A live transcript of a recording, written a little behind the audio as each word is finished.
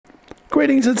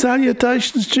Greetings and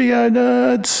salutations, Geo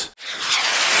nerds.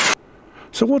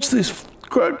 So what's this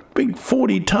great big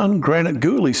 40-ton granite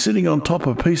ghoulie sitting on top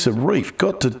of a piece of reef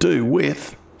got to do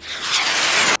with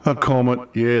a comet?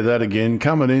 Yeah, that again,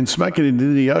 coming in, smacking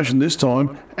into the ocean this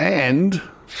time, and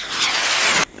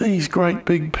these great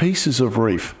big pieces of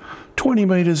reef, 20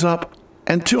 metres up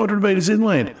and 200 metres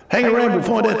inland. Hang around, we'll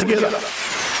find out together.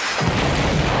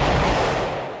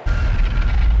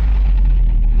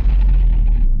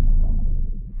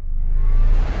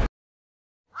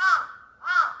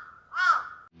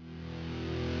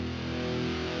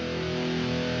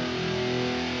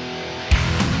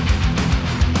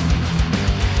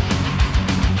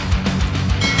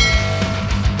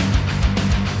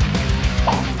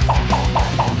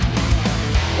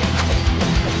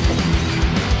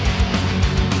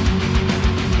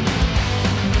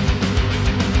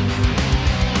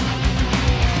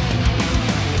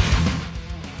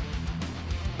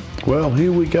 Well,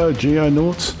 here we go,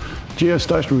 Geonauts.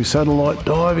 Geostationary satellite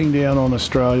diving down on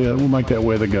Australia. We'll make that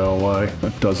weather go away.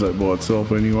 It does that by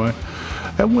itself anyway.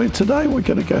 And today we're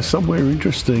going to go somewhere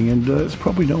interesting, and it's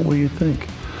probably not where you think.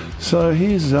 So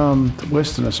here's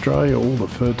Western Australia, all the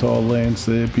fertile lands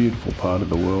there, beautiful part of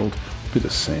the world. Bit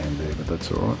of sand there, but that's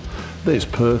all right. There's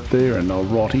Perth there and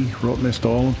Rottnest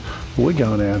Island. We're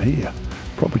going out here.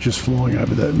 Probably just flying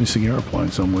over that missing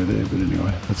aeroplane somewhere there, but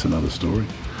anyway, that's another story.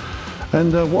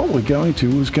 And what we're going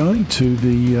to is going to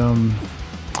the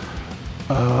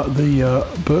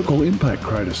Burlke impact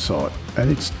crater site,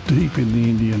 and it's deep in the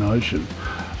Indian Ocean,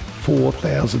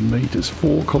 4,000 metres,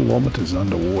 4 kilometres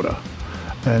underwater.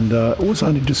 And it was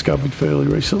only discovered fairly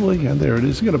recently, and there it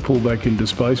is. I'm going to pull back into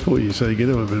space for you so you can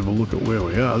have a bit of a look at where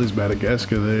we are. There's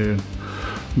Madagascar there, and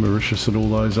Mauritius and all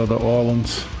those other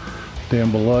islands. Down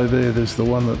below there, there's the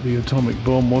one that the atomic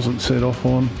bomb wasn't set off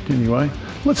on. Anyway,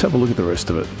 let's have a look at the rest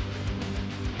of it.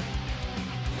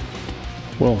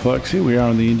 Well folks, here we are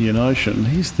in the Indian Ocean.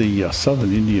 Here's the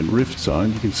southern Indian Rift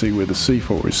Zone. You can see where the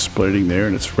seafloor is splitting there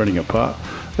and it's spreading apart.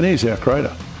 And here's our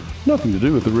crater. Nothing to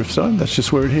do with the Rift Zone, that's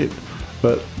just where it hit.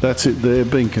 But that's it there,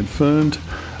 being confirmed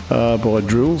by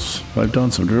drills. They've done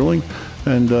some drilling.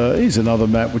 And here's another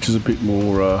map which is a bit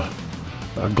more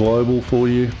global for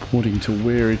you, pointing to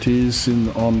where it is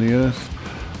on the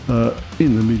Earth.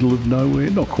 In the middle of nowhere,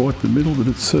 not quite the middle, but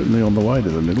it's certainly on the way to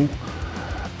the middle.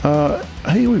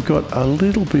 Here we've got a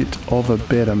little bit of a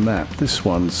better map. This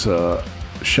one's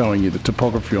showing you the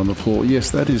topography on the floor. Yes,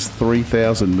 that is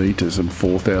 3,000 metres and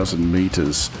 4,000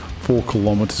 metres, 4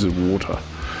 kilometres of water.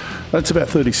 That's about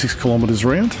 36 kilometres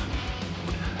round.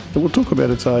 And we'll talk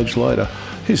about its age later.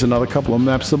 Here's another couple of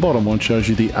maps. The bottom one shows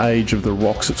you the age of the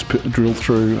rocks it's drilled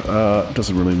through.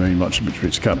 Doesn't really mean much,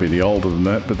 which can't be any older than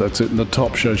that, but that's it. And the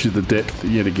top shows you the depth,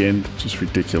 yet again, just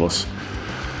ridiculous.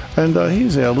 And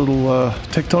here's our little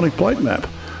tectonic plate map,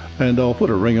 and I'll put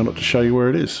a ring on it to show you where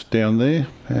it is, down there.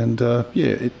 And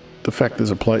yeah, the fact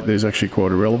there's a plate there is actually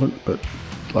quite irrelevant, but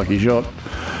lucky shot.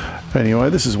 Anyway,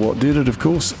 this is what did it, of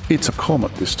course. It's a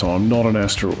comet this time, not an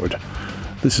asteroid.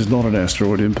 This is not an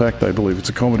asteroid impact. They believe it's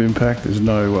a comet impact. There's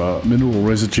no mineral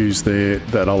residues there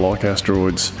that are like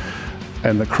asteroids,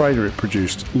 and the crater it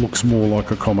produced looks more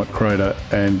like a comet crater.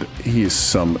 And here's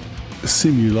some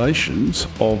simulations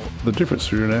of the difference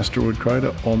between an asteroid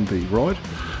crater on the right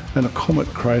and a comet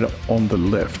crater on the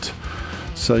left.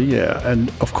 So yeah, and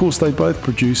of course they both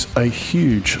produce a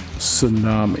huge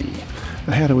tsunami.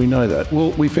 How do we know that? Well,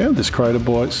 we found this crater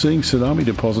by seeing tsunami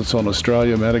deposits on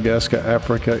Australia, Madagascar,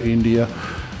 Africa, India,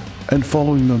 and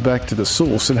following them back to the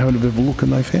source and having a bit of a look,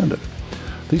 and they found it.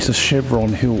 These are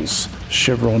chevron hills,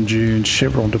 chevron dunes,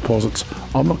 chevron deposits.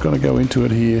 I'm not going to go into it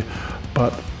here,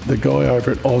 but the guy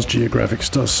over at Oz Geographics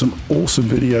does some awesome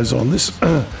videos on this.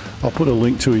 I'll put a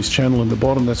link to his channel in the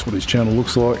bottom. That's what his channel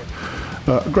looks like.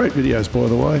 Great videos, by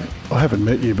the way. I haven't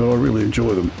met you, but I really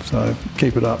enjoy them, so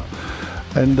keep it up.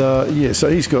 And yeah, so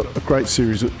he's got a great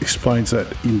series that explains that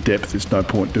in depth. There's no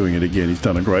point doing it again. He's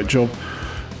done a great job.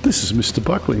 This is Mr.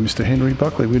 Buckley, Mr. Henry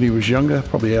Buckley, when he was younger,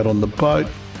 probably out on the boat.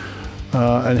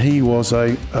 And he was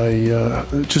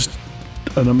just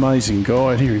an amazing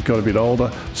guy. Here he's got a bit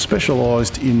older,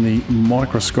 specialised in the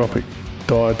microscopic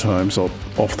diatoms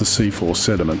off the seafloor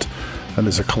sediment, and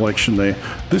there's a collection there.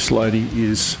 This lady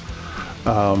is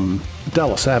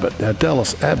Dallas Abbott. Now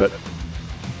Dallas Abbott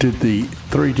did the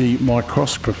 3D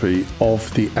microscopy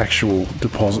of the actual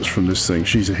deposits from this thing.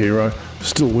 She's a hero,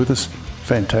 still with us,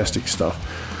 fantastic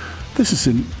stuff. This is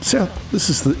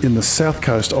in the south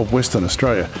coast of Western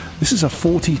Australia. This is a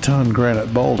 40-ton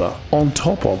granite boulder on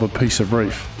top of a piece of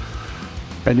reef,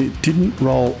 and it didn't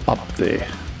roll up there.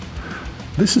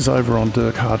 This is over on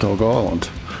Dirk Hartog Island,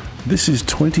 This is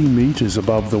 20 metres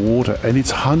above the water and it's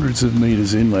hundreds of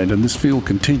metres inland, and this field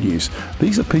continues.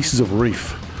 These are pieces of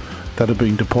reef that are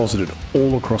being deposited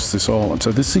all across this island.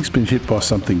 So this thing's been hit by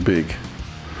something big.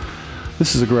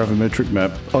 This is a gravimetric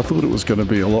map. I thought it was going to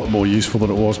be a lot more useful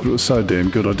than it was, but it was so damn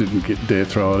good I didn't dare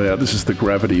throw it out. This is the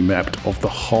gravity mapped of the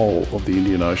whole of the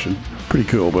Indian Ocean. Pretty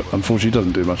cool, but unfortunately it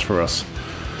doesn't do much for us.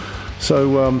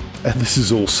 So, and this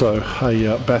is also a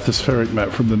bathyspheric map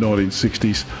from the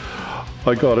 1960s.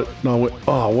 I got it and I went,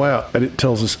 oh wow, and it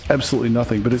tells us absolutely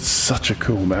nothing, but it's such a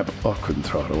cool map. I couldn't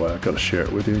throw it away. I've got to share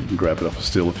it with you. You can grab it off a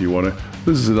still if you want to.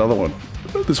 This is another one.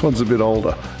 This one's a bit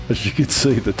older. As you can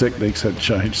see, the techniques have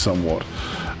changed somewhat,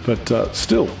 but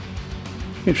still,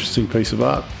 interesting piece of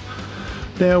art.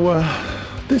 Now,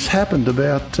 this happened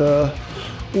about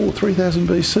 3000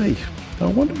 BC. I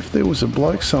wonder if there was a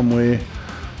bloke somewhere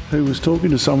who was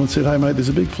talking to someone and said, hey mate, there's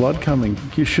a big flood coming.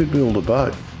 You should build a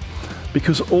boat.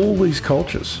 Because all these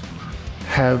cultures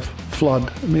have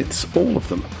flood myths, all of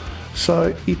them.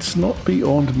 So it's not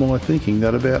beyond my thinking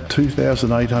that about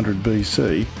 2800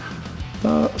 BC,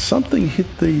 something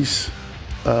hit these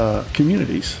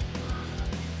communities,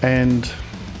 and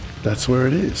that's where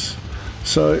it is.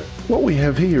 So what we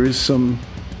have here is some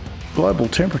global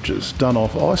temperatures done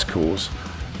off ice cores,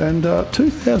 and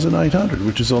 2800,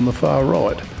 which is on the far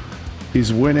right,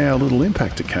 is when our little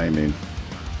impactor came in.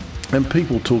 And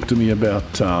people talk to me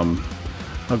about,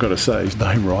 I've got to say his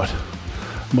name right,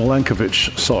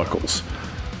 Milankovitch cycles.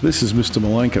 This is Mr.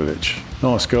 Milankovitch,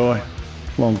 nice guy,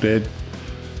 long dead,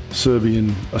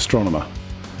 Serbian astronomer.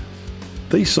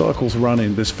 These cycles run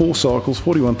in, there's 4 cycles,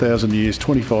 41,000 years,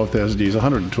 25,000 years,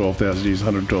 112,000 years,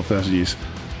 112,000 years.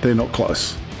 They're not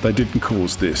close. They didn't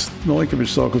cause this. Milankovitch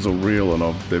cycles are real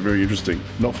and they're very interesting.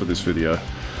 Not for this video,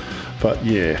 but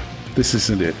yeah, this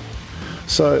isn't it.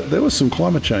 So there was some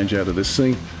climate change out of this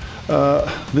thing.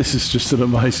 This is just an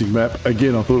amazing map.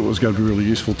 Again, I thought it was going to be really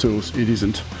useful to us. It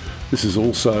isn't. This is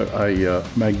also a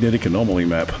magnetic anomaly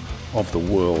map of the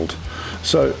world.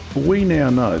 So we now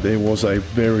know there was a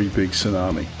very big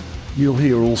tsunami. You'll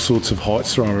hear all sorts of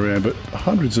heights thrown around, but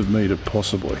hundreds of metres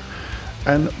possibly.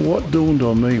 And what dawned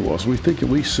on me was, we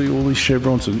see all these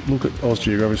chevrons and look at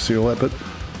Ausgeographic, see all that, but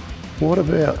what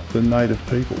about the native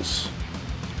peoples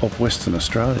of Western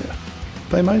Australia?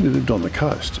 They mainly lived on the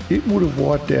coast. It would have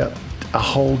wiped out a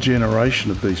whole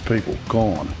generation of these people,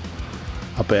 gone,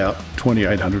 about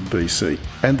 2800 BC.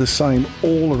 And the same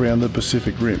all around the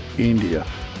Pacific Rim, India,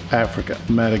 Africa,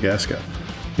 Madagascar.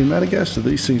 In Madagascar,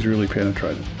 these things really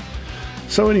penetrated.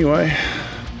 So anyway,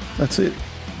 that's it.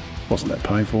 Wasn't that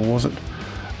painful, was it?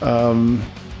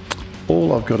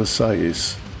 All I've got to say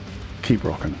is keep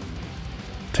rocking.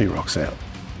 T-Rock's out.